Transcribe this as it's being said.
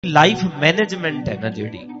Life management ਹੈ ਨਾ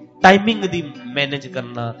ਜਿਹੜੀ, ਟਾਈਮਿੰਗ ਦੀ ਮੈਨੇਜ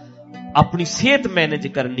ਕਰਨਾ, ਆਪਣੀ ਸਿਹਤ ਮੈਨੇਜ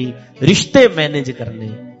ਕਰਨੀ, ਰਿਸ਼ਤੇ ਮੈਨੇਜ ਕਰਨੇ,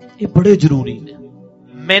 ਇਹ ਬੜੇ ਜ਼ਰੂਰੀ ਨੇ।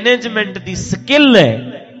 ਮੈਨੇਜਮੈਂਟ ਦੀ ਸਕਿੱਲ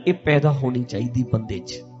ਹੈ, ਇਹ ਪੈਦਾ ਹੋਣੀ ਚਾਹੀਦੀ ਬੰਦੇ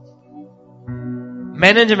 'ਚ।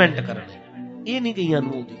 ਮੈਨੇਜਮੈਂਟ ਕਰਨੀ ਇਹ ਨਹੀਂ ਕਈਆਂ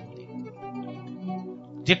ਨੂੰ ਆਉਂਦੀ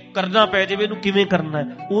ਹੁੰਦੀ। ਜੇ ਕਰਨਾ ਪੈ ਜਾਵੇ ਇਹਨੂੰ ਕਿਵੇਂ ਕਰਨਾ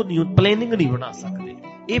ਹੈ, ਉਹ ਨਹੀਂ, ਪਲੈਨਿੰਗ ਨਹੀਂ ਬਣਾ ਸਕਦੇ।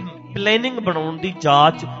 ਇਹ ਪਲੈਨਿੰਗ ਬਣਾਉਣ ਦੀ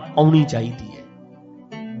ਜਾਚ ਆਉਣੀ ਚਾਹੀਦੀ ਹੈ।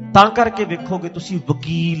 ਤਾਂ ਕਰਕੇ ਵੇਖੋਗੇ ਤੁਸੀਂ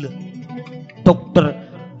ਵਕੀਲ,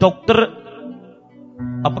 ਡਾਕਟਰ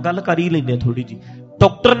ਆਪਾਂ ਗੱਲ ਕਰ ਹੀ ਲੈਂਦੇ ਥੋੜੀ ਜੀ।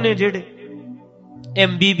 ਡਾਕਟਰ ਨੇ ਜਿਹੜੇ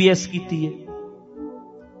MBBS ਕੀਤੀ ਹੈ,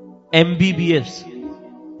 MBBS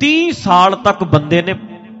 30 ਸਾਲ ਤੱਕ ਬੰਦੇ ਨੇ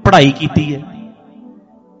ਪੜ੍ਹਾਈ ਕੀਤੀ ਹੈ,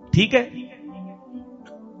 ਠੀਕ ਹੈ।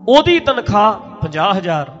 ਉਹਦੀ ਤਨਖਾਹ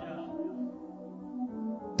 50,000।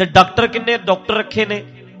 ਤੇ ਡਾਕਟਰ ਕਿੰਨੇ ਡਾਕਟਰ ਰੱਖੇ ਨੇ?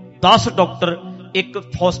 10 ਡਾਕਟਰ ਇੱਕ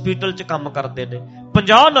ਹਸਪੀਟਲ 'ਚ ਕੰਮ ਕਰਦੇ ਨੇ,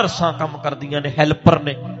 50 ਨਰਸਾਂ ਕੰਮ ਕਰਦੀਆਂ ਨੇ, ਹੈਲਪਰ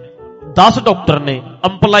ਨੇ, 10 ਡਾਕਟਰ ਨੇ।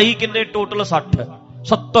 ਅੰਪਲਾਈ ਕਿੰਨੇ ਟੋਟਲ? 60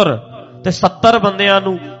 70। ਤੇ 70 ਬੰਦਿਆਂ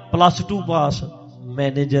ਨੂੰ +2 ਪਾਸ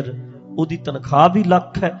ਮੈਨੇਜਰ, ਉਹਦੀ ਤਨਖਾਹ ਵੀ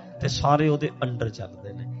ਲੱਖ ਹੈ ਤੇ ਸਾਰੇ ਉਹਦੇ ਅੰਡਰ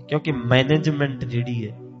ਚੱਲਦੇ ਨੇ, ਕਿਉਂਕਿ ਮੈਨੇਜਮੈਂਟ ਜਿਹੜੀ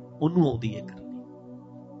ਹੈ ਉਹਨੂੰ ਆਉਂਦੀ ਹੈ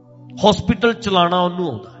ਕਰਨੀ। ਹਸਪੀਟਲ ਚਲਾਉਣਾ ਉਹਨੂੰ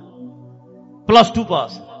ਆਉਂਦਾ, +2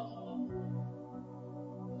 ਪਾਸ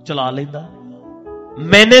ਚਲਾ ਲੈਂਦਾ,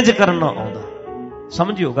 ਮੈਨੇਜ ਕਰਨਾ ਆਉਂਦਾ।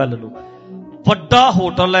 ਸਮਝਿਓ ਗੱਲ ਨੂੰ। ਵੱਡਾ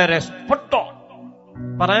ਹੋਟਲ ਹੈ, ਵੱਡਾ,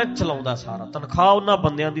 ਪਰ ਐ ਚਲਾਉਂਦਾ ਸਾਰਾ। ਤਨਖਾਹ ਉਹਨਾਂ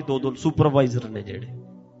ਬੰਦਿਆਂ ਦੀ 2-2 ਸੁਪਰਵਾਈਜ਼ਰ ਨੇ ਜਿਹੜੇ,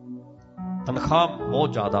 ਤਨਖਾਹ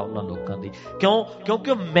ਬਹੁਤ ਜ਼ਿਆਦਾ ਉਹਨਾਂ ਲੋਕਾਂ ਦੀ।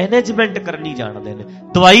 ਕਿਉਂਕਿ ਉਹ ਮੈਨੇਜਮੈਂਟ ਕਰਨੀ ਜਾਣਦੇ ਨੇ।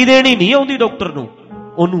 ਦਵਾਈ ਦੇਣੀ ਨਹੀਂ ਆਉਂਦੀ ਡਾਕਟਰ ਨੂੰ,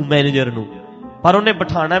 ਉਹਨੂੰ ਮੈਨੇਜਰ ਨੂੰ, ਪਰ ਉਹਨੇ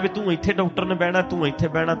ਬਿਠਾਣਾ ਵੀ ਤੂੰ ਇੱਥੇ ਡਾਕਟਰ ਨੇ ਬਹਿਣਾ, ਤੂੰ ਇੱਥੇ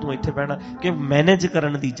ਬਹਿਣਾ, ਤੂੰ ਇੱਥੇ ਬਹਿਣਾ। ਕਿ ਮੈਨੇਜ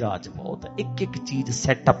ਕਰਨ ਦੀ ਜਾਚ ਬਹੁਤ ਹੈ, ਇੱਕ ਇੱਕ ਚੀਜ਼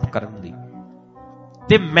ਸੈਟਅਪ ਕਰਨ ਦੀ।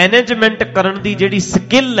 ਤੇ ਮੈਨੇਜਮੈਂਟ ਕਰਨ ਦੀ ਜਿਹੜੀ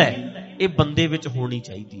ਸਕਿੱਲ ਹੈ ਇਹ ਬੰਦੇ ਵਿੱਚ ਹੋਣੀ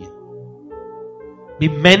ਚਾਹੀਦੀ ਹੈ, ਵੀ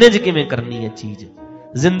ਮੈਨੇਜ ਕਿਵੇਂ ਕਰਨੀ ਹੈ ਚੀਜ਼।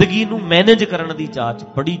 ਜ਼ਿੰਦਗੀ ਨੂੰ ਮੈਨੇਜ ਕਰਨ ਦੀ ਜਾਚ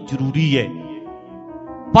ਬੜੀ ਜ਼ਰੂਰੀ ਹੈ।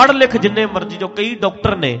 ਪੜ੍ਹ ਲਿਖ ਜਿੰਨੇ ਮਰਜ਼ੀ ਜੋ, ਕਈ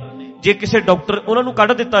ਡਾਕਟਰ ਨੇ, ਜੇ ਕਿਸੇ ਡਾਕਟਰ ਉਹਨਾਂ ਨੂੰ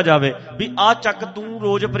ਕੱਢ ਦਿੱਤਾ ਜਾਵੇ ਵੀ ਆਹ ਚੱਕ ਤੂੰ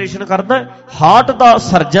ਰੋਜ਼ ਆਪਰੇਸ਼ਨ ਕਰਦਾ, ਹਾਰਟ ਦਾ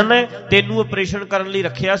ਸਰਜਨ ਹੈ, ਤੈਨੂੰ ਆਪਰੇਸ਼ਨ ਕਰਨ ਲਈ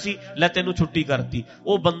ਰੱਖਿਆ ਸੀ, ਲੈ ਤੈਨੂੰ ਛੁੱਟੀ ਕਰਤੀ,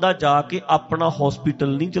 ਉਹ ਬੰਦਾ ਜਾ ਕੇ ਆਪਣਾ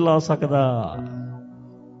ਹਸਪੀਟਲ ਨਹੀਂ ਚਲਾ ਸਕਦਾ,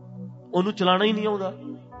 ਉਹਨੂੰ ਚਲਾਣਾ ਹੀ ਨਹੀਂ ਆਉਂਦਾ,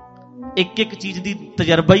 ਇੱਕ ਇੱਕ ਚੀਜ਼ ਦੀ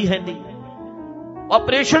ਤਜਰਬਾ ਹੀ ਹੈ ਨਹੀਂ।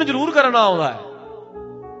 ਆਪਰੇਸ਼ਨ ਜ਼ਰੂਰ ਕਰਨਾ ਆਉਂਦਾ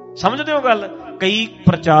ਹੈ। ਸਮਝਦੇ ਹੋ ਗੱਲ? ਕਈ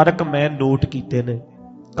ਪ੍ਰਚਾਰਕ ਮੈਂ ਨੋਟ ਕੀਤੇ ਨੇ,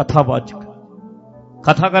 ਕਥਾਵਾਚਕ,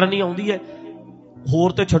 ਕਥਾ ਕਰਨੀ ਆਉਂਦੀ ਹੈ,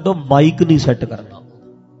 ਹੋਰ ਤੇ ਛੱਡੋ ਮਾਈਕ ਨਹੀਂ ਸੈੱਟ ਕਰਨਾ।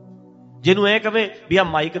 ਜਿਹਨੂੰ ਇਹ ਕਵੇ ਵੀ ਆ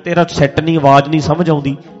ਮਾਈਕ ਤੇਰਾ ਸੈੱਟ ਨਹੀਂ, ਆਵਾਜ਼ ਨਹੀਂ ਸਮਝ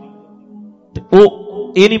ਆਉਂਦੀ, ਤੇ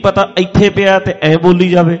ਉਹ ਇਹ ਨਹੀਂ ਪਤਾ ਇੱਥੇ ਪਿਆ ਤੇ ਐ ਬੋਲੀ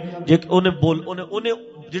ਜਾਵੇ। ਜੇ ਉਹਨੇ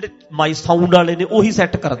ਜਿਹੜੇ ਮਾਈਕ ਸਾਊਂਡ ਵਾਲੇ ਨੇ ਉਹੀ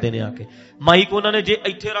ਸੈੱਟ ਕਰਦੇ ਨੇ ਆ ਕੇ ਮਾਈਕ। ਉਹਨਾਂ ਨੇ ਜੇ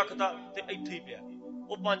ਇੱਥੇ ਰੱਖਦਾ ਤੇ ਇੱਥੇ ਹੀ ਪਿਆ,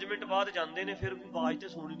 ਉਹ 5 ਮਿੰਟ ਬਾਅਦ ਜਾਂਦੇ ਨੇ, ਫਿਰ ਆਵਾਜ਼ ਤੇ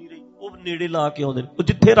ਸੁਣੀ ਨਹੀਂ ਰਹੀ, ਉਹ ਨੇੜੇ ਲਾ ਕੇ ਆਉਂਦੇ ਨੇ, ਉਹ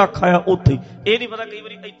ਜਿੱਥੇ ਰੱਖ ਆਇਆ ਉੱਥੇ ਹੀ। ਇਹ ਨਹੀਂ ਪਤਾ ਕਈ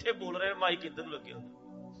ਵਾਰੀ ਇੱਥੇ ਬੋਲ ਰਿਹਾ, ਮਾਈਕ ਇੱਧਰ ਨੂੰ ਲੱਗਿਆ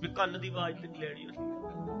ਵੀ ਕੰਨ ਦੀ ਆਵਾਜ਼ ਤੇ ਨਹੀਂ ਲੈਣੀ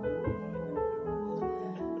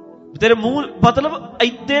ਤੇਰੇ ਮੂੰਹ। ਮਤਲਬ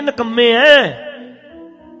ਇੱਥੇ ਨਿਕੰਮੇ ਐ।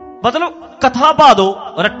 ਮਤਲਬ ਕਥਾ ਪਾ ਦੋ,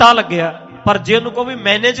 ਰੱਟਾ ਲੱਗਿਆ, ਪਰ ਜੇ ਉਹਨੂੰ ਕਹੋ ਵੀ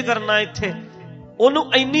ਮੈਨੇਜ ਕਰਨਾ ਇੱਥੇ, ਉਹਨੂੰ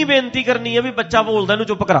ਇੰਨੀ ਬੇਨਤੀ ਕਰਨੀ ਹੈ ਵੀ ਬੱਚਾ ਬੋਲਦਾ ਇਹਨੂੰ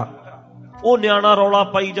ਚੁੱਪ ਕਰਾ, ਉਹ ਨਿਆਣਾ ਰੌਲਾ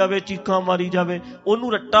ਪਾਈ ਜਾਵੇ, ਚੀਕਾਂ ਮਾਰੀ ਜਾਵੇ,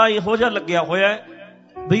 ਉਹਨੂੰ ਰੱਟਾ ਇਹੋ ਜਿਹਾ ਲੱਗਿਆ ਹੋਇਆ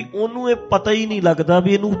ਬਈ ਉਹਨੂੰ ਇਹ ਪਤਾ ਹੀ ਨਹੀਂ ਲੱਗਦਾ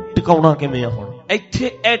ਵੀ ਇਹਨੂੰ ਟਿਕਾਉਣਾ ਕਿਵੇਂ ਆ। ਹੁਣ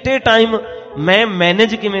ਇੱਥੇ ਐਟ ਏ ਟਾਈਮ ਮੈਂ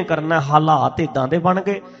ਮੈਨੇਜ ਕਿਵੇਂ ਕਰਨਾ, ਹਾਲਾਤ ਇਦਾਂ ਦੇ ਬਣ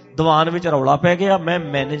ਗਏ, ਦੀਵਾਨ ਵਿੱਚ ਰੌਲਾ ਪੈ ਗਿਆ, ਮੈਂ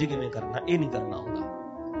ਮੈਨੇਜ ਕਿਵੇਂ ਕਰਨਾ, ਇਹ ਨਹੀਂ ਕਰਨਾ ਹੁੰਦਾ।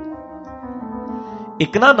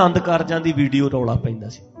 ਇੱਕ ਨਾ ਆਨੰਦ ਕਾਰਜਾਂ ਦੀ ਵੀਡੀਓ ਰੌਲਾ ਪੈਂਦਾ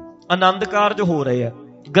ਸੀ, ਆਨੰਦ ਕਾਰਜ ਹੋ ਰਹੇ ਆ,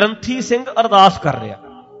 ਗ੍ਰੰਥੀ ਸਿੰਘ ਅਰਦਾਸ ਕਰ ਰਿਹਾ,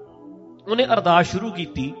 ਉਹਨੇ ਅਰਦਾਸ ਸ਼ੁਰੂ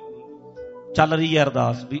ਕੀਤੀ, ਚੱਲ ਰਹੀ ਹੈ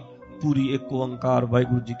ਅਰਦਾਸ ਵੀ ਪੂਰੀ ਏਕ ਓੰਕਾਰ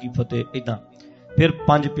ਵਾਹਿਗੁਰੂ ਜੀ ਕੀ ਫਤਿਹ, ਏਦਾਂ। ਫਿਰ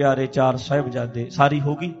 5 ਪਿਆਰੇ, 4 ਸਾਹਿਬਜ਼ਾਦੇ, ਸਾਰੀ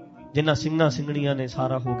ਹੋ ਗਈ, ਜਿਨ੍ਹਾਂ ਸਿੰਘਾਂ ਸਿੰਘਣੀਆਂ ਨੇ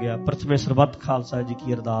ਸਾਰਾ ਹੋ ਗਿਆ। ਪ੍ਰਥਮੇ ਸਰਬੱਤ ਖਾਲਸਾ ਜੀ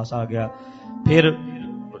ਕੀ ਅਰਦਾਸ ਆ ਗਿਆ। ਫਿਰ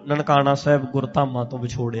ਨਨਕਾਣਾ ਸਾਹਿਬ ਗੁਰਧਾਮਾਂ ਤੋਂ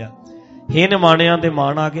ਵਿਛੋੜਿਆ, ਹੇ ਨਿਮਾਣਿਆਂ ਦੇ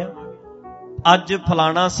ਮਾਣ ਆ ਗਿਆ। ਅੱਜ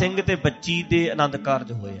ਫਲਾਣਾ ਸਿੰਘ ਤੇ ਬੱਚੀ ਦੇ ਆਨੰਦ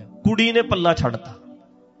ਕਾਰਜ ਹੋਏ ਆ, ਕੁੜੀ ਨੇ ਪੱਲਾ ਛੱਡਤਾ,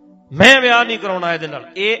 ਮੈਂ ਵਿਆਹ ਨਹੀਂ ਕਰਾਉਣਾ ਇਹਦੇ ਨਾਲ,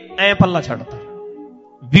 ਇਹ ਐ ਪੱਲਾ ਛੱਡਤਾ।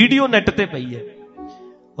 ਵੀਡੀਓ ਨੈਟ ਤੇ ਪਈ ਹੈ,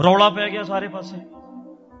 ਰੌਲਾ ਪੈ ਗਿਆ ਸਾਰੇ ਪਾਸੇ,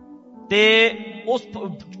 ਤੇ ਉਸ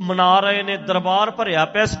ਮਨਾ ਰਹੇ ਨੇ, ਦਰਬਾਰ ਭਰਿਆ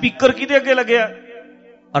ਪਿਆ, ਸਪੀਕਰ ਕਿਹਦੇ ਅੱਗੇ ਲੱਗਿਆ?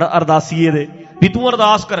 ਅਰਦਾਸੀਏ ਦੇ, ਵੀ ਤੂੰ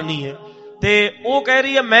ਅਰਦਾਸ ਕਰਨੀ ਹੈ। ਤੇ ਉਹ ਕਹਿ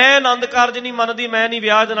ਰਹੀ ਹੈ ਮੈਂ ਆਨੰਦ ਕਾਰਜ ਨਹੀਂ ਮੰਨਦੀ, ਮੈਂ ਨਹੀਂ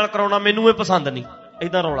ਵਿਆਹ ਦੇ ਨਾਲ ਕਰਾਉਣਾ, ਮੈਨੂੰ ਇਹ ਪਸੰਦ ਨਹੀਂ।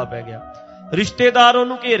 ਏਦਾਂ ਰੌਲਾ ਪੈ ਗਿਆ। ਰਿਸ਼ਤੇਦਾਰ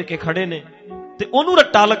ਉਹਨੂੰ ਘੇਰ ਕੇ ਖੜੇ ਨੇ, ਤੇ ਉਹਨੂੰ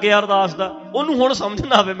ਰੱਟਾ ਲੱਗਿਆ ਅਰਦਾਸ ਦਾ। ਉਹਨੂੰ ਹੁਣ ਸਮਝ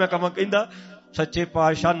ਨਾ ਆਵੇ, ਮੈਂ ਕਹਾਂ, ਕਹਿੰਦਾ ਸੱਚੇ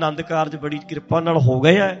ਪਾਤਸ਼ਾਹ ਆਨੰਦ ਕਾਰਜ ਬੜੀ ਕਿਰਪਾ ਨਾਲ ਹੋ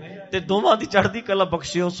ਗਏ ਆ, ਤੇ ਦੋਵਾਂ ਦੀ ਚੜ੍ਹਦੀ ਕਲਾ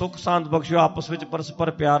ਬਖਸ਼ਿਓ, ਸੁੱਖ ਸ਼ਾਂਤ ਬਖਸ਼ਿਓ, ਆਪਸ ਵਿੱਚ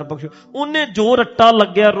ਪਰਸਪਰ ਪਿਆਰ ਬਖਸ਼ਿਓ। ਉਹਨੇ ਜੋ ਰੱਟਾ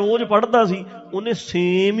ਲੱਗਿਆ ਰੋਜ਼ ਪੜ੍ਹਦਾ ਸੀ, ਉਹਨੇ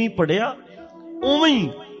ਸੇਮ ਹੀ ਪੜ੍ਹਿਆ ਉਵੇਂ ਹੀ।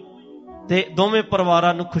 ਤੇ ਦੋਵੇਂ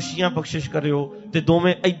ਪਰਿਵਾਰਾਂ ਨੂੰ ਖੁਸ਼ੀਆਂ ਬਖਸ਼ਿਸ਼ ਕਰਿਓ। ਤੇ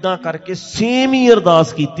ਦੋਵੇਂ ਏਦਾਂ ਕਰਕੇ ਸੇਮ ਹੀ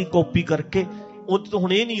ਅਰਦਾਸ ਕੀਤੀ, ਕਾਪੀ ਕਰਕੇ ਉਹਦੇ ਤੋਂ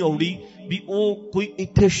ਹੁਣ ਇਹ ਨਹੀਂ ਆਉੜੀ ਵੀ ਉਹ ਕੋਈ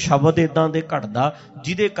ਇੱਥੇ ਸ਼ਬਦ ਇਦਾਂ ਦੇ ਘਟਦਾ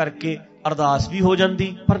ਜਿਹਦੇ ਕਰਕੇ ਅਰਦਾਸ ਵੀ ਹੋ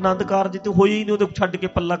ਜਾਂਦੀ, ਪਰ ਆਨੰਦ ਕਾਰਜ ਤੇ ਹੋਈ ਹੀ ਨਹੀਂ। ਉਹਦੇ ਛੱਡ ਕੇ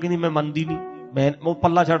ਪੱਲਾ ਕਹਿੰਦੀ ਮੈਂ ਮੰਨਦੀ ਨਹੀਂ, ਮੈਂ ਉਹ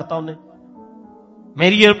ਪੱਲਾ ਛੱਡਤਾ ਉਹਨੇ,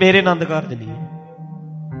 ਮੇਰੇ ਆਨੰਦ ਕਾਰਜ ਨਹੀਂ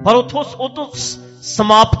ਹੈ। ਪਰ ਉੱਥੋਂ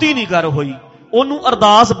ਸਮਾਪਤੀ ਨਹੀਂ ਕਰ ਹੋਈ, ਉਹਨੂੰ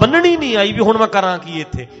ਅਰਦਾਸ ਬੰਨਣੀ ਨਹੀਂ ਆਈ ਵੀ ਹੁਣ ਮੈਂ ਕਰਾਂ ਕੀ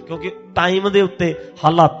ਇੱਥੇ, ਕਿਉਂਕਿ ਟਾਈਮ ਦੇ ਉੱਤੇ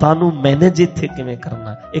ਹਾਲਾਤਾਂ ਨੂੰ ਮੈਨੇਜ ਇੱਥੇ ਕਿਵੇਂ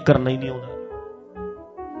ਕਰਨਾ, ਇਹ ਕਰਨਾ ਹੀ ਨਹੀਂ ਆਉਂਦਾ।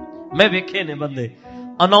 ਮੈਂ ਵੇਖੇ ਨੇ ਬੰਦੇ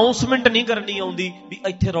ਅਨਾਉਂਸਮੈਂਟ ਨਹੀਂ ਕਰਨੀ ਆਉਂਦੀ ਵੀ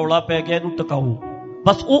ਇੱਥੇ ਰੌਲਾ ਪੈ ਗਿਆ ਇਹਨੂੰ ਟਿਕਾਓ,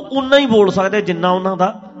 ਬਸ ਉਹ ਉਨਾ ਹੀ ਬੋਲ ਸਕਦੇ ਜਿੰਨਾ ਉਹਨਾਂ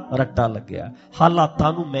ਦਾ ਰੱਟਾ ਲੱਗਿਆ।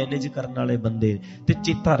 ਹਾਲਾਤਾਂ ਨੂੰ ਮੈਨੇਜ ਕਰਨ ਵਾਲੇ ਬੰਦੇ, ਤੇ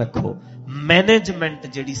ਚੇਤਾ ਰੱਖੋ ਮੈਨੇਜਮੈਂਟ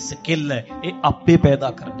ਜਿਹੜੀ ਸਕਿੱਲ ਹੈ ਇਹ ਆਪੇ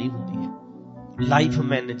ਪੈਦਾ ਕਰਨੀ ਹੁੰਦੀ ਹੈ। ਲਾਈਫ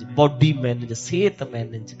ਮੈਨੇਜ, ਬੋਡੀ ਮੈਨੇਜ, ਸਿਹਤ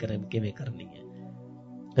ਮੈਨੇਜ ਕਿਵੇਂ ਕਰਨੀ ਹੈ,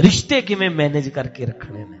 ਰਿਸ਼ਤੇ ਕਿਵੇਂ ਮੈਨੇਜ ਕਰਕੇ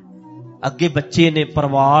ਰੱਖਣੇ ਨੇ, ਅੱਗੇ ਬੱਚੇ ਨੇ,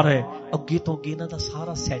 ਪਰਿਵਾਰ ਹੈ, ਅੱਗੇ ਤੋਂ ਅੱਗੇ ਇਹਨਾਂ ਦਾ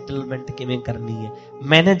ਸਾਰਾ ਸੈਟਲਮੈਂਟ ਕਿਵੇਂ ਕਰਨੀ ਹੈ।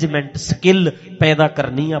 ਮੈਨੇਜਮੈਂਟ ਸਕਿੱਲ ਪੈਦਾ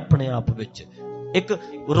ਕਰਨੀ ਹੈ ਆਪਣੇ ਆਪ ਵਿੱਚ। ਇੱਕ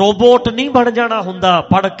ਰੋਬੋਟ ਨਹੀਂ ਬਣ ਜਾਣਾ ਹੁੰਦਾ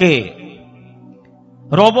ਪੜ੍ਹ ਕੇ।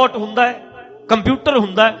 ਰੋਬੋਟ ਹੁੰਦਾ ਹੈ, ਕੰਪਿਊਟਰ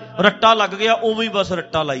ਹੁੰਦਾ ਹੈ, ਰੱਟਾ ਲੱਗ ਗਿਆ ਉਵੇਂ ਹੀ ਬਸ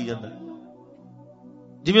ਰੱਟਾ ਲਾਈ ਜਾਂਦਾ।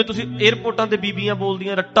 ਜਿਵੇਂ ਤੁਸੀਂ ਏਅਰਪੋਰਟਾਂ ਤੇ ਬੀਬੀਆਂ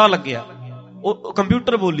ਬੋਲਦੀਆਂ ਰੱਟਾ ਲੱਗਿਆ, ਉਹ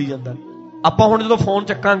ਕੰਪਿਊਟਰ ਬੋਲੀ ਜਾਂਦਾ। ਆਪਾਂ ਹੁਣ ਜਦੋਂ ਫੋਨ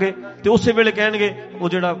ਚੱਕਾਂਗੇ ਤੇ ਉਸੇ ਵੇਲੇ ਕਹਿਣਗੇ ਉਹ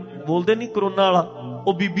ਜਿਹੜਾ ਬੋਲਦੇ ਨਹੀਂ ਕਰੋਨਾ ਵਾਲਾ,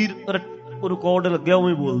 ਉਹ ਬੀਬੀ ਰਿਕਾਰਡ ਲੱਗਿਆ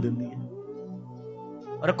ਉਵੇਂ ਬੋਲ ਦਿੰਦੀ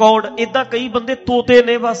ਹੈ ਰਿਕਾਰਡ। ਏਦਾਂ ਕਈ ਬੰਦੇ ਤੋਤੇ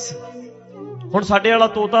ਨੇ ਬਸ। ਹੁਣ ਸਾਡੇ ਵਾਲਾ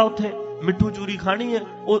ਤੋਤਾ ਉੱਥੇ ਮਿੱਠੂ ਚੂਰੀ ਖਾਣੀ ਹੈ,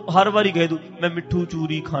 ਉਹ ਹਰ ਵਾਰੀ ਕਹਿ ਦੂ ਮੈਂ ਮਿੱਠੂ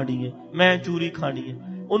ਚੂਰੀ ਖਾਣੀ ਹੈ, ਮੈਂ ਚੂਰੀ ਖਾਣੀ ਹੈ।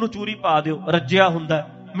 ਉਹਨੂੰ ਚੂਰੀ ਪਾ ਦਿਓ, ਰੱਜਿਆ ਹੁੰਦਾ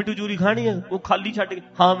ਮਿੱਠੂ ਚੂਰੀ ਖਾਣੀ ਹੈ, ਉਹ ਖਾਲੀ ਛੱਡ ਕੇ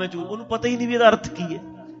ਹਾਂ ਮੈਂ ਚੂਰੀ, ਉਹਨੂੰ ਪਤਾ ਹੀ ਨਹੀਂ ਵੀ ਇਹਦਾ ਅਰਥ ਕੀ ਹੈ,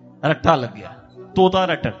 ਰੱਟਾ ਲੱਗਿਆ, ਤੋਤਾ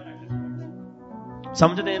ਰੱਟਣ।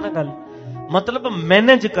 ਸਮਝਦੇ ਨਾ ਗੱਲ? ਮਤਲਬ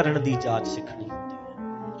ਮੈਨੇਜ ਕਰਨ ਦੀ ਜਾਚ ਸਿੱਖਣੀ ਹੁੰਦੀ ਹੈ,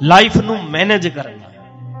 ਲਾਈਫ ਨੂੰ ਮੈਨੇਜ ਕਰਨਾ,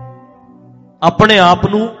 ਆਪਣੇ ਆਪ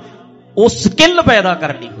ਨੂੰ ਉਹ ਸਕਿੱਲ ਪੈਦਾ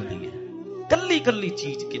ਕਰਨੀ ਹੁੰਦੀ ਹੈ, ਕੱਲੀ ਕੱਲੀ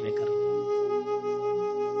ਚੀਜ਼ ਕਿਵੇਂ ਕਰਨੀ।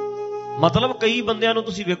 ਮਤਲਬ ਕਈ ਬੰਦਿਆਂ ਨੂੰ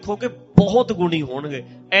ਤੁਸੀਂ ਵੇਖੋ ਕਿ ਬਹੁਤ ਗੁਣੀ ਹੋਣਗੇ,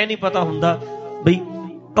 ਐ ਨਹੀਂ ਪਤਾ ਹੁੰਦਾ ਬਈ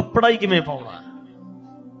ਕੱਪੜਾ ਹੀ ਕਿਵੇਂ ਪਾਉਣਾ,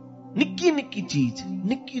 ਨਿੱਕੀ ਨਿੱਕੀ ਚੀਜ਼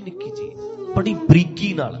ਬੜੀ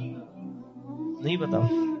ਬਰੀਕੀ ਨਾਲ ਨਹੀਂ ਪਤਾ।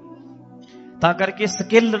 ਤਾਂ ਕਰਕੇ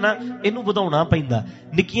ਸਕਿੱਲ ਨਾ ਇਹਨੂੰ ਵਧਾਉਣਾ ਪੈਂਦਾ,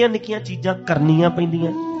 ਨਿੱਕੀਆਂ ਨਿੱਕੀਆਂ ਚੀਜ਼ਾਂ ਕਰਨੀਆਂ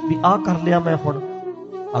ਪੈਂਦੀਆਂ ਵੀ ਆਹ ਕਰ ਲਿਆ ਮੈਂ, ਹੁਣ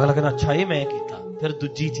ਅਗਲਾ ਕਹਿੰਦਾ ਅੱਛਾ ਇਹ ਮੈਂ ਕੀਤਾ, ਫਿਰ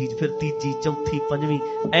ਦੂਜੀ ਚੀਜ਼, ਫਿਰ ਤੀਜੀ, ਚੌਥੀ, ਪੰਜਵੀਂ,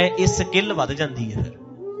 ਇਹ ਸਕਿੱਲ ਵੱਧ ਜਾਂਦੀ ਹੈ। ਫਿਰ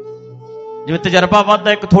ਜਿਵੇਂ ਤਜਰਬਾ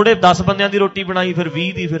ਵੱਧਦਾ, ਇੱਕ ਥੋੜੇ 10 ਬੰਦਿਆਂ ਦੀ ਰੋਟੀ ਬਣਾਈ, ਫਿਰ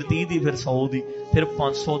 20 ਦੀ, ਫਿਰ 30 ਦੀ, ਫਿਰ 100 ਦੀ, ਫਿਰ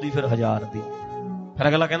 500 ਦੀ, ਫਿਰ 1000 ਦੀ, ਫਿਰ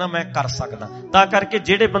ਅਗਲਾ ਕਹਿੰਦਾ ਮੈਂ ਕਰ ਸਕਦਾ। ਤਾਂ ਕਰਕੇ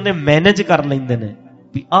ਜਿਹੜੇ ਬੰਦੇ ਮੈਨੇਜ ਕਰ ਲੈਂਦੇ ਨੇ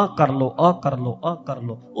ਵੀ ਆਹ ਕਰ ਲਓ, ਆਹ ਕਰ ਲਓ, ਆਹ ਕਰ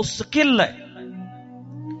ਲਓ, ਉਹ ਸਕਿੱਲ ਹੈ।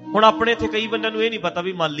 ਹੁਣ ਆਪਣੇ ਇੱਥੇ ਕਈ ਬੰਦਿਆਂ ਨੂੰ ਇਹ ਨਹੀਂ ਪਤਾ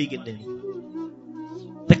ਵੀ ਮਾਲੀ ਕਿੰਨੇ ਨੇ,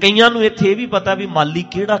 ਤੇ ਕਈਆਂ ਨੂੰ ਇੱਥੇ ਇਹ ਵੀ ਪਤਾ ਵੀ ਮਾਲੀ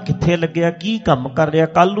ਕਿਹੜਾ ਕਿੱਥੇ ਲੱਗਿਆ, ਕੀ ਕੰਮ ਕਰ ਰਿਹਾ,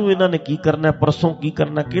 ਕੱਲ ਨੂੰ ਇਹਨਾਂ ਨੇ ਕੀ ਕਰਨਾ, ਪਰਸੋਂ ਕੀ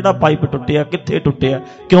ਕਰਨਾ, ਕਿਹੜਾ ਪਾਈਪ ਟੁੱਟਿਆ, ਕਿੱਥੇ ਟੁੱਟਿਆ,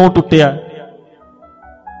 ਕਿਉਂ ਟੁੱਟਿਆ,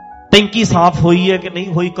 ਟੈਂਕੀ ਸਾਫ਼ ਹੋਈ ਹੈ ਕਿ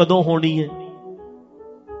ਨਹੀਂ ਹੋਈ, ਕਦੋਂ ਹੋਣੀ ਹੈ,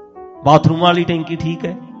 ਬਾਥਰੂਮ ਵਾਲੀ ਟੈਂਕੀ ਠੀਕ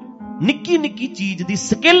ਹੈ। ਨਿੱਕੀ ਨਿੱਕੀ ਚੀਜ਼ ਦੀ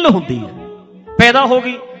ਸਕਿੱਲ ਹੁੰਦੀ ਹੈ। ਪੈਦਾ ਹੋ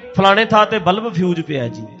ਗਈ ਫਲਾਣੇ ਥਾਂ ਤੇ ਬਲਬ ਫਿਊਜ਼ ਪਿਆ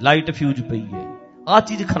ਜੀ, ਲਾਈਟ ਫਿਊਜ਼ ਪਈ ਹੈ, ਆਹ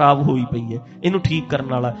ਚੀਜ਼ ਖਰਾਬ ਹੋਈ ਪਈ ਹੈ, ਇਹਨੂੰ ਠੀਕ ਕਰਨ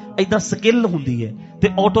ਵਾਲਾ, ਏਦਾਂ ਸਕਿੱਲ ਹੁੰਦੀ ਹੈ। ਤੇ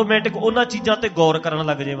ਆਟੋਮੈਟਿਕ ਉਹਨਾਂ ਚੀਜ਼ਾਂ ਤੇ ਗੌਰ ਕਰਨ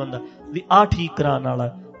ਲੱਗ ਜੇ ਬੰਦਾ ਵੀ ਆਹ ਠੀਕ ਕਰਾਉਣ ਵਾਲਾ,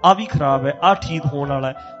 ਆਹ ਵੀ ਖਰਾਬ ਹੈ, ਆਹ ਠੀਕ ਹੋਣ ਵਾਲਾ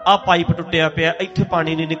ਹੈ, ਆਹ ਪਾਈਪ ਟੁੱਟਿਆ ਪਿਆ, ਇੱਥੇ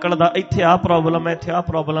ਪਾਣੀ ਨਹੀਂ ਨਿਕਲਦਾ, ਇੱਥੇ ਆਹ ਪ੍ਰੋਬਲਮ ਹੈ, ਇੱਥੇ ਆਹ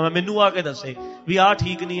ਪ੍ਰੋਬਲਮ ਹੈ, ਮੈਨੂੰ ਆ ਕੇ ਦੱਸੇ ਵੀ ਆਹ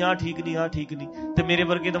ਠੀਕ ਨਹੀਂ, ਆਹ ਠੀਕ ਨਹੀਂ, ਆਹ ਠੀਕ ਨਹੀਂ। ਤੇ ਮੇਰੇ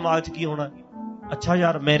ਵਰਗੇ ਦਿਮਾਗ 'ਚ ਕੀ ਹੋਣਾ, ਅੱਛਾ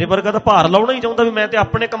ਯਾਰ ਮੇਰੇ ਵਰਗਾ ਤਾਂ ਭਾਰ ਲਾਉਣਾ ਹੀ ਚਾਹੁੰਦਾ ਵੀ ਮੈਂ ਤੇ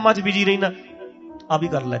ਆਪਣੇ ਕੰਮਾਂ 'ਚ ਬਿਜੀ ਰਹਿਣਾ, ਆਹ ਵੀ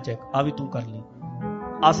ਕਰ ਲੈ ਚੈੱਕ, ਆਹ ਵੀ ਤੂੰ ਕਰ ਲਈ,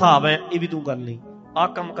 ਆਹ ਹਿਸਾਬ ਹੈ ਇਹ ਵੀ ਤੂੰ ਕਰ ਲਈ, ਆਹ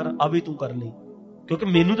ਕੰਮ ਕਰ ਆਹ ਵੀ ਤੂੰ ਕਰ ਲਈ, ਕਿਉਂਕਿ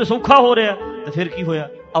ਮੈਨੂੰ ਤਾਂ ਸੌਖਾ ਹੋ ਰਿਹਾ। ਤੇ ਫਿਰ ਕੀ ਹੋਇਆ,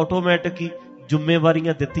 ਆਟੋਮੈਟਿਕ ਹੀ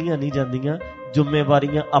ਜ਼ਿੰਮੇਵਾਰੀਆਂ ਦਿੱਤੀਆਂ ਨਹੀਂ ਜਾਂਦੀਆਂ,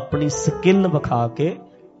 ਜ਼ਿੰਮੇਵਾਰੀਆਂ ਆਪਣੀ ਸਕਿੱਲ ਵਿਖਾ ਕੇ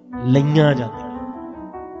ਲਈਆਂ ਜਾਂਦੀਆਂ।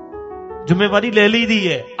 ਜ਼ਿੰਮੇਵਾਰੀ ਲੈ ਲਈ ਦੀ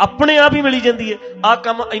ਹੈ, ਆਪਣੇ ਆਪ ਹੀ ਮਿਲੀ ਜਾਂਦੀ ਹੈ। ਆਹ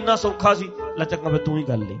ਕੰਮ ਇੰਨਾ ਸੌਖਾ ਸੀ, ਲੈ ਚੰਗਾ ਫਿਰ ਤੂੰ ਹੀ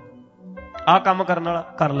ਕਰ ਲਈ, ਆਹ ਕੰਮ ਕਰਨ ਵਾਲਾ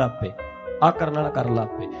ਕਰ ਲੈ ਆਪੇ, ਆਹ ਕਰਨ ਵਾਲਾ ਕਰ ਲੈ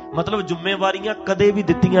ਆਪੇ। ਮਤਲਬ ਜ਼ਿੰਮੇਵਾਰੀਆਂ ਕਦੇ ਵੀ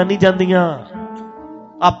ਦਿੱਤੀਆਂ ਨਹੀਂ ਜਾਂਦੀਆਂ,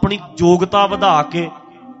 ਆਪਣੀ ਯੋਗਤਾ ਵਧਾ ਕੇ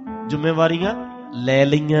ਜ਼ਿੰਮੇਵਾਰੀਆਂ ਲੈ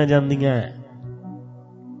ਲਈਆਂ ਜਾਂਦੀਆਂ।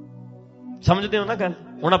 ਸਮਝਦੇ ਹੋ ਨਾ ਗੱਲ?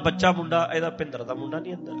 ਹੁਣ ਆ ਬੱਚਾ ਮੁੰਡਾ, ਇਹਦਾ ਭਿੰਦਰ ਦਾ ਮੁੰਡਾ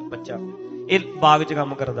ਨਹੀਂ ਅੰਦਰ ਬੱਚਾ, ਇਹ ਬਾਗ 'ਚ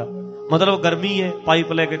ਕੰਮ ਕਰਦਾ, ਮਤਲਬ ਗਰਮੀ ਹੈ,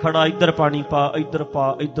 ਪਾਈਪ ਲੈ ਕੇ ਖੜਾ, ਇੱਧਰ ਪਾਣੀ ਪਾ, ਇੱਧਰ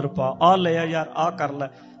ਪਾ, ਇੱਧਰ ਪਾ, ਆਹ ਲੈ ਆ ਯਾਰ, ਆਹ ਕਰ ਲੈ।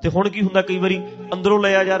 ਤੇ ਹੁਣ ਕੀ ਹੁੰਦਾ, ਕਈ ਵਾਰੀ ਅੰਦਰੋਂ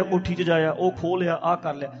ਲੈ ਆ ਯਾਰ, ਕੋਠੀ 'ਚ ਜਾਇਆ, ਉਹ ਖੋਹ ਲਿਆ, ਆਹ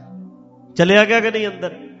ਕਰ ਲਿਆ, ਚਲਿਆ ਗਿਆ ਕਿ ਨਹੀਂ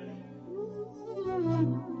ਅੰਦਰ?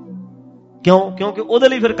 ਕਿਉਂ? ਕਿਉਂਕਿ ਉਹਦੇ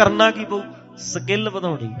ਲਈ ਫਿਰ ਕਰਨਾ ਕੀ ਪਊ, ਸਕਿੱਲ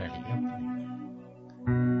ਵਧਾਉਣੀ ਪੈਣੀ,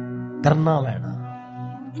 ਕਰਨਾ ਪੈਣਾ।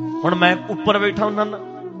 ਹੁਣ ਮੈਂ ਉੱਪਰ ਬੈਠਾ ਹੁੰਦਾ ਨਾ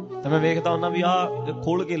ਤੇ ਮੈਂ ਵੇਖਦਾ ਹੁੰਦਾ ਵੀ ਆਹ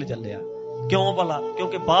ਖੋਲ ਕੇ ਚੱਲਿਆ, ਕਿਉਂ ਭਲਾ?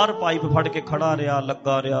 ਕਿਉਂਕਿ ਬਾਹਰ ਪਾਈਪ ਫੜ ਕੇ ਖੜਾ ਰਿਹਾ,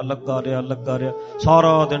 ਲੱਗਾ ਰਿਹਾ,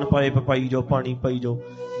 ਸਾਰਾ ਦਿਨ ਪਾਈਪ ਪਾਈ ਜਾਓ, ਪਾਣੀ ਪਾਈ ਜਾਓ,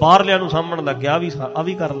 ਬਾਹਰਲਿਆਂ ਨੂੰ ਸਾਹਮਣ ਲੱਗਿਆ ਆ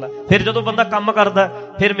ਵੀ ਕਰ ਲੈ। ਫਿਰ ਜਦੋਂ ਬੰਦਾ ਕੰਮ ਕਰਦਾ,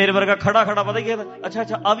 ਫਿਰ ਮੇਰੇ ਵਰਗਾ ਖੜਾ ਪਤਾ ਕੀ ਕਹਿੰਦਾ,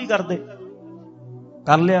 ਅੱਛਾ ਆਹ ਵੀ ਕਰ ਦੇ,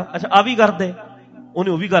 ਕਰ ਲਿਆ, ਅੱਛਾ ਆਹ ਵੀ ਕਰ ਦੇ,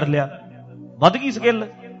 ਉਹਨੇ ਉਹ ਵੀ ਕਰ ਲਿਆ, ਵੱਧ ਗਈ ਸਕਿੱਲ।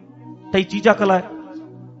 ਟੈਚੀ ਚੱਕ ਲੈ,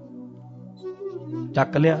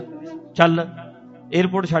 ਚੱਕ ਲਿਆ, ਚੱਲ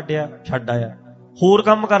ਏਅਰਪੋਰਟ ਛੱਡ ਆਇਆ, ਹੋਰ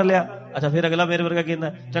ਕੰਮ ਕਰ ਲਿਆ। ਅੱਛਾ ਫਿਰ ਅਗਲਾ ਮੇਰੇ ਵਰਗਾ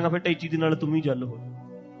ਕਹਿੰਦਾ ਚੰਗਾ ਫਿਰ ਟੈਚੀ ਦੇ ਨਾਲ ਤੂੰ ਵੀ ਚੱਲ। ਹੋ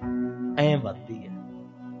ਐ ਵੱਧਦੀ ਹੈ,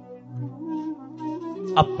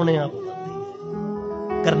 ਆਪਣੇ ਆਪ ਵੱਧਦੀ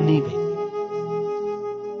ਹੈ, ਕਰਨੀ ਪੈਂਦੀ,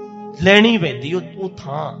 ਲੈਣੀ ਪੈਂਦੀ ਉਹ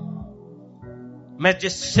ਥਾਂ। ਮੈਂ ਜੇ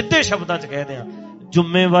ਸਿੱਧੇ ਸ਼ਬਦਾਂ ਚ ਕਹਿ ਦਿਆਂ,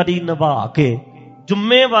 ਜ਼ਿੰਮੇਵਾਰੀ ਨਿਭਾ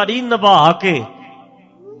ਕੇ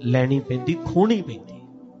ਲੈਣੀ ਪੈਂਦੀ, ਖੋਣੀ ਪੈਂਦੀ,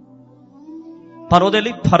 ਪਰ ਉਹਦੇ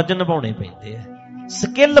ਲਈ ਫਰਜ਼ ਨਿਭਾਉਣੇ ਪੈਂਦੇ ਆ,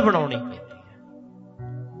 ਸਕਿੱਲ ਬਣਾਉਣੀ ਪੈਂਦੀ ਹੈ,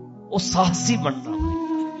 ਉਹ ਸਾਹਸੀ ਬਣਨਾ,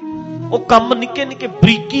 ਉਹ ਕੰਮ ਨਿੱਕੇ ਨਿੱਕੇ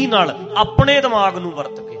ਬਰੀਕੀ ਨਾਲ ਆਪਣੇ ਦਿਮਾਗ ਨੂੰ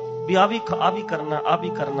ਵਰਤ ਕੇ ਵੀ ਆ ਵੀ ਕਰਨਾ,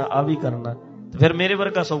 ਤੇ ਫਿਰ ਮੇਰੇ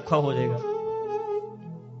ਵਰਗਾ ਸੌਖਾ ਹੋ ਜਾਏਗਾ।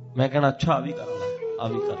 ਮੈਂ ਕਹਿਣਾ ਅੱਛਾ ਆ ਵੀ ਕਰ ਲੈ, ਆ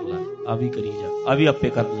ਵੀ ਕਰ ਲੈ, ਆ ਵੀ ਕਰੀ ਜਾ, ਆ ਵੀ ਆਪੇ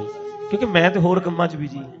ਕਰਨੀ, ਕਿਉਂਕਿ ਮੈਂ ਤੇ ਹੋਰ ਕੰਮਾਂ ਚ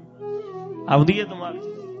ਬਿਜੀ ਆਉਂਦੀ ਹੈ ਦਿਮਾਗ ਚ।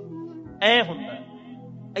 ਐ ਹੁੰਦਾ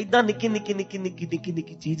ਏਦਾਂ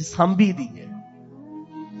ਨਿੱਕੀ ਚੀਜ਼ ਸਾਂਭੀ ਦੀ ਹੈ।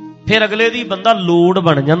 ਫਿਰ ਅਗਲੇ ਦੀ ਬੰਦਾ ਲੋੜ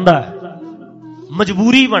ਬਣ ਜਾਂਦਾ ਹੈ,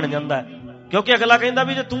 ਮਜਬੂਰੀ ਬਣ ਜਾਂਦਾ ਹੈ, ਕਿਉਂਕਿ ਅਗਲਾ ਕਹਿੰਦਾ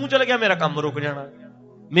ਵੀ ਜੇ ਤੂੰ ਚਲ ਗਿਆ ਮੇਰਾ ਕੰਮ ਰੁਕ ਜਾਣਾ,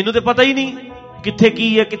 ਮੈਨੂੰ ਤੇ ਪਤਾ ਹੀ ਨਹੀਂ ਕਿੱਥੇ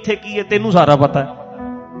ਕੀ ਹੈ, ਤੈਨੂੰ ਸਾਰਾ ਪਤਾ ਹੈ।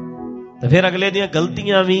 ਤੇ ਫਿਰ ਅਗਲੇ ਦੀਆਂ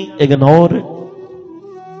ਗਲਤੀਆਂ ਵੀ ਇਗਨੋਰ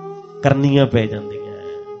ਕਰਨੀਆਂ ਪੈ ਜਾਂਦੀਆਂ,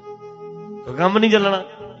 ਕੰਮ ਨਹੀਂ ਚੱਲਣਾ,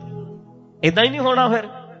 ਏਦਾਂ ਹੀ ਨਹੀਂ ਹੋਣਾ। ਫਿਰ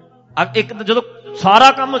ਇੱਕ ਜਦੋਂ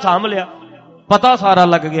ਸਾਰਾ ਕੰਮ ਸਾਂਭ ਲਿਆ, ਪਤਾ ਸਾਰਾ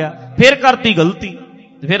ਲੱਗ ਗਿਆ, ਫਿਰ ਕਰਤੀ ਗਲਤੀ,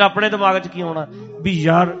 ਤੇ ਫਿਰ ਆਪਣੇ ਦਿਮਾਗ 'ਚ ਕੀ ਆਉਣਾ ਵੀ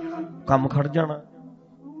ਯਾਰ ਕੰਮ ਖੜ ਜਾਣਾ।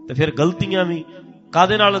 ਤੇ ਫਿਰ ਗਲਤੀਆਂ ਵੀ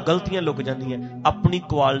ਕਾਹਦੇ ਨਾਲ ਗਲਤੀਆਂ ਲੁਕ ਜਾਂਦੀਆਂ, ਆਪਣੀ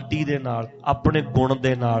ਕੁਆਲਿਟੀ ਦੇ ਨਾਲ, ਆਪਣੇ ਗੁਣ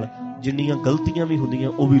ਦੇ ਨਾਲ। ਜਿੰਨੀਆਂ ਗਲਤੀਆਂ ਵੀ ਹੁੰਦੀਆਂ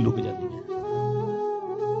ਉਹ ਵੀ ਲੁਕ ਜਾਂਦੀਆਂ।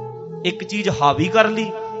 ਇੱਕ ਚੀਜ਼ ਹਾਵੀ ਕਰ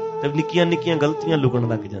ਲਈ ਤੇ ਨਿੱਕੀਆਂ ਗਲਤੀਆਂ ਲੁਕਣ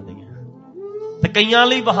ਲੱਗ ਜਾਂਦੀਆਂ। ਤੇ ਕਈਆਂ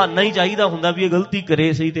ਲਈ ਬਹਾਨਾ ਹੀ ਚਾਹੀਦਾ ਹੁੰਦਾ ਵੀ ਇਹ ਗਲਤੀ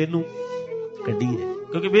ਕਰੇ ਸਹੀ ਤੇ ਇਹਨੂੰ ਕੱਢੀਏ,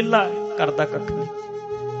 ਕਿਉਂਕਿ ਵਿਹਲਾ ਕਰਦਾ ਕੱਖ ਨਹੀਂ।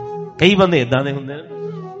 ਕਈ ਬੰਦੇ ਏਦਾਂ ਦੇ ਹੁੰਦੇ ਨੇ,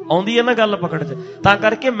 ਆਉਂਦੀ ਹੈ ਨਾ ਗੱਲ ਪਕੜ ਚ। ਤਾਂ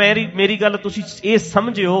ਕਰਕੇ ਮੇਰੀ ਗੱਲ ਤੁਸੀਂ ਇਹ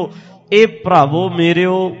ਸਮਝਿਓ, ਇਹ ਭਰਾਵੋ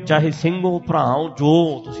ਮੇਰਿਓ, ਚਾਹੇ ਸਿੰਘੋ ਭਰਾਓ,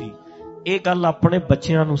 ਜੋ ਤੁਸੀਂ ਇਹ ਗੱਲ ਆਪਣੇ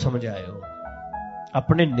ਬੱਚਿਆਂ ਨੂੰ ਸਮਝਾਇਓ,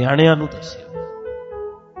 ਆਪਣੇ ਨਿਆਣਿਆਂ ਨੂੰ ਦੱਸਿਓ,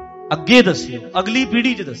 ਅੱਗੇ ਦੱਸਿਓ, ਅਗਲੀ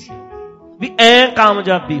ਪੀੜ੍ਹੀ 'ਚ ਦੱਸਿਓ ਵੀ ਐ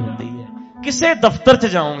ਕਾਮਯਾਬੀ ਹੁੰਦੀ ਹੈ। ਕਿਸੇ ਦਫ਼ਤਰ 'ਚ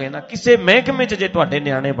ਜਾਓਗੇ ਨਾ, ਕਿਸੇ ਮਹਿਕਮੇ 'ਚ ਜੇ ਤੁਹਾਡੇ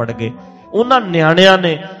ਨਿਆਣੇ ਵੜ ਗਏ, ਉਹਨਾਂ ਨਿਆਣਿਆਂ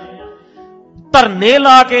ਨੇ ਧਰਨੇ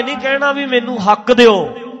ਲਾ ਕੇ ਨਹੀਂ ਕਹਿਣਾ ਵੀ ਮੈਨੂੰ ਹੱਕ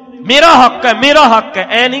ਦਿਓ, ਮੇਰਾ ਹੱਕ ਹੈ,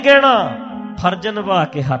 ਐ ਨਹੀਂ ਕਹਿਣਾ। ਫਰਜ਼ ਨਿਭਾ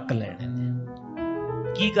ਕੇ ਹੱਕ ਲੈਣੇ।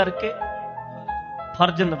 ਕੀ ਕਰਕੇ?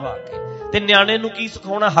 ਫਰਜ਼ ਨਿਭਾ ਕੇ। ਤੇ ਨਿਆਣੇ ਨੂੰ ਕੀ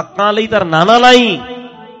ਸਿਖਾਉਣਾ? ਹੱਕਾਂ ਲਈ ਧਰਨਾ ਨਾ ਲਾਈ,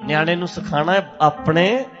 ਨਿਆਣੇ ਨੂੰ ਸਿਖਾਉਣਾ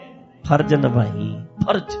ਆਪਣੇ ਫਰਜ਼ ਨਿਭਾਈ।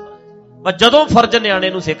 ਫਰਜ਼, ਪਰ ਜਦੋਂ ਫਰਜ਼ ਨਿਆਣੇ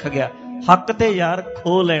ਨੂੰ ਸਿੱਖ ਗਿਆ, ਹੱਕ ਤੇ ਯਾਰ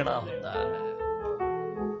ਖੋ ਲੈਣਾ ਹੁੰਦਾ ਹੈ,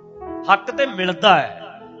 ਹੱਕ ਤੇ ਮਿਲਦਾ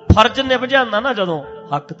ਹੈ। ਫਰਜ਼ ਨਿਭ ਜਾਂਦਾ ਨਾ ਜਦੋਂ,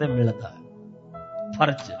 ਹੱਕ ਤੇ ਮਿਲਦਾ ਹੈ।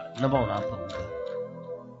 ਫਰਜ਼ ਨਿਭਾਉਣਾ ਪਊਗਾ,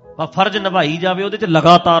 ਪਰ ਫਰਜ਼ ਨਿਭਾਈ ਜਾਵੇ, ਉਹਦੇ 'ਚ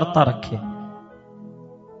ਲਗਾਤਾਰਤਾ ਰੱਖੇ,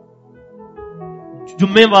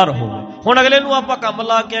 ਜ਼ਿੰਮੇਵਾਰ ਹੋਵੇ। ਹੁਣ ਅਗਲੇ ਨੂੰ ਆਪਾਂ ਕੰਮ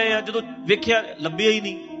ਲਾ ਕੇ ਆਏ ਆ, ਜਦੋਂ ਵੇਖਿਆ ਲੱਭਿਆ ਹੀ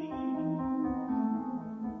ਨਹੀਂ,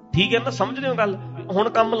 ਠੀਕ ਹੈ ਨਾ, ਸਮਝਦੇ ਹੋ ਗੱਲ? ਹੁਣ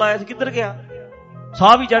ਕੰਮ ਲਾਇਆ ਸੀ, ਕਿੱਧਰ ਗਿਆ?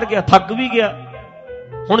 ਸਾਹ ਵੀ ਚੜ ਗਿਆ, ਥੱਕ ਵੀ ਗਿਆ,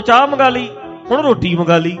 ਹੁਣ ਚਾਹ ਮੰਗਾ ਲਈ, ਹੁਣ ਰੋਟੀ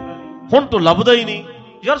ਮੰਗਾ ਲਈ, ਹੁਣ ਤੋਂ ਲੱਭਦਾ ਹੀ ਨਹੀਂ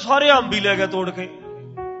ਯਾਰ। ਸਾਰੇ ਅੰਬ ਹੀ ਲੈ ਗਿਆ ਤੋੜ ਕੇ,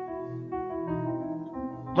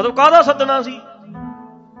 ਮਤਲਬ ਕਾਹਦਾ ਸੱਦਣਾ ਸੀ?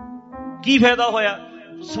 ਕੀ ਫਾਇਦਾ ਹੋਇਆ?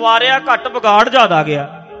 ਸਵਾਰਿਆ ਘੱਟ, ਵਿਗਾੜ ਜ਼ਿਆਦਾ ਗਿਆ।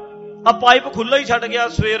 ਆ ਪਾਈਪ ਖੁੱਲਾ ਹੀ ਛੱਡ ਗਿਆ,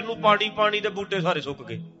 ਸਵੇਰ ਨੂੰ ਪਾਣੀ ਦੇ ਬੂਟੇ ਸਾਰੇ ਸੁੱਕ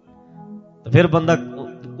ਗਏ। ਤੇ ਫਿਰ ਬੰਦਾ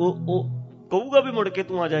ਉਹ ਕਹੂਗਾ ਵੀ ਮੁੜ ਕੇ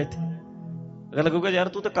ਤੂੰ ਆ ਜਾ ਇੱਥੇ। ਅਗਲਾ ਕਹੂਗਾ ਯਾਰ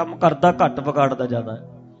ਤੂੰ ਤਾਂ ਕੰਮ ਕਰਦਾ ਘੱਟ, ਵਿਗਾੜਦਾ ਜ਼ਿਆਦਾ,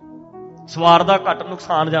 ਸਵਾਰਦਾ ਘੱਟ,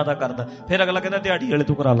 ਨੁਕਸਾਨ ਜ਼ਿਆਦਾ ਕਰਦਾ। ਫਿਰ ਅਗਲਾ ਕਹਿੰਦਾ ਦਿਹਾੜੀ ਵਾਲੇ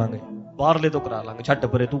ਤੋਂ ਕਰਾ ਲਾਂਗੇ, ਬਾਹਰਲੇ ਤੋਂ ਕਰਾ ਲਾਂਗੇ, ਛੱਡ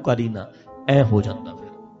ਪਰੇ ਤੂੰ ਕਰੀ ਨਾ। ਐ ਹੋ ਜਾਂਦਾ। ਫਿਰ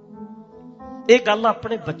ਇਹ ਗੱਲ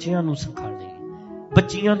ਆਪਣੇ ਬੱਚਿਆਂ ਨੂੰ ਸਿਖਾਣੀ,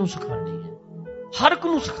 ਬੱਚੀਆਂ ਨੂੰ ਸਿਖਾਣੀ ਹੈ, ਹਰ ਇੱਕ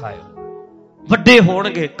ਨੂੰ ਸਿਖਾਇਓ। ਵੱਡੇ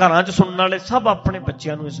ਹੋਣਗੇ ਘਰਾਂ 'ਚ ਸੁਣਨ ਵਾਲੇ ਸਭ ਆਪਣੇ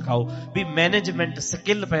ਬੱਚਿਆਂ ਨੂੰ ਸਿਖਾਓ ਵੀ ਮੈਨੇਜਮੈਂਟ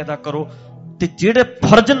ਸਕਿੱਲ ਪੈਦਾ ਕਰੋ, ਤੇ ਜਿਹੜੇ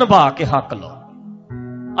ਫਰਜ਼ ਨਿਭਾ ਕੇ ਹੱਕ ਲਓ।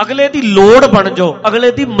 ਅਗਲੇ ਦੀ ਲੋੜ ਬਣ ਜਾਓ,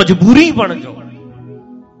 ਅਗਲੇ ਦੀ ਮਜਬੂਰੀ ਬਣ ਜਾਓ,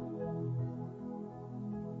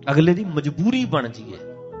 ਅਗਲੇ ਦੀ ਮਜਬੂਰੀ ਬਣ ਜਾਈਏ।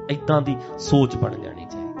 ਏਦਾਂ ਦੀ ਸੋਚ ਬਣ ਜਾਣੀ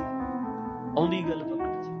ਚਾਹੀਦੀ। ਆਉਂਦੀ ਗੱਲ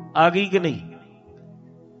ਪਕੜ 'ਚ ਆ ਗਈ ਕਿ ਨਹੀਂ?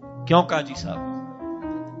 ਕਿਉਂ ਕਾਜੀ ਸਾਹਿਬ,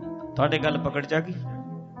 ਤੁਹਾਡੇ ਗੱਲ ਪਕੜ 'ਚ ਆ ਗਈ?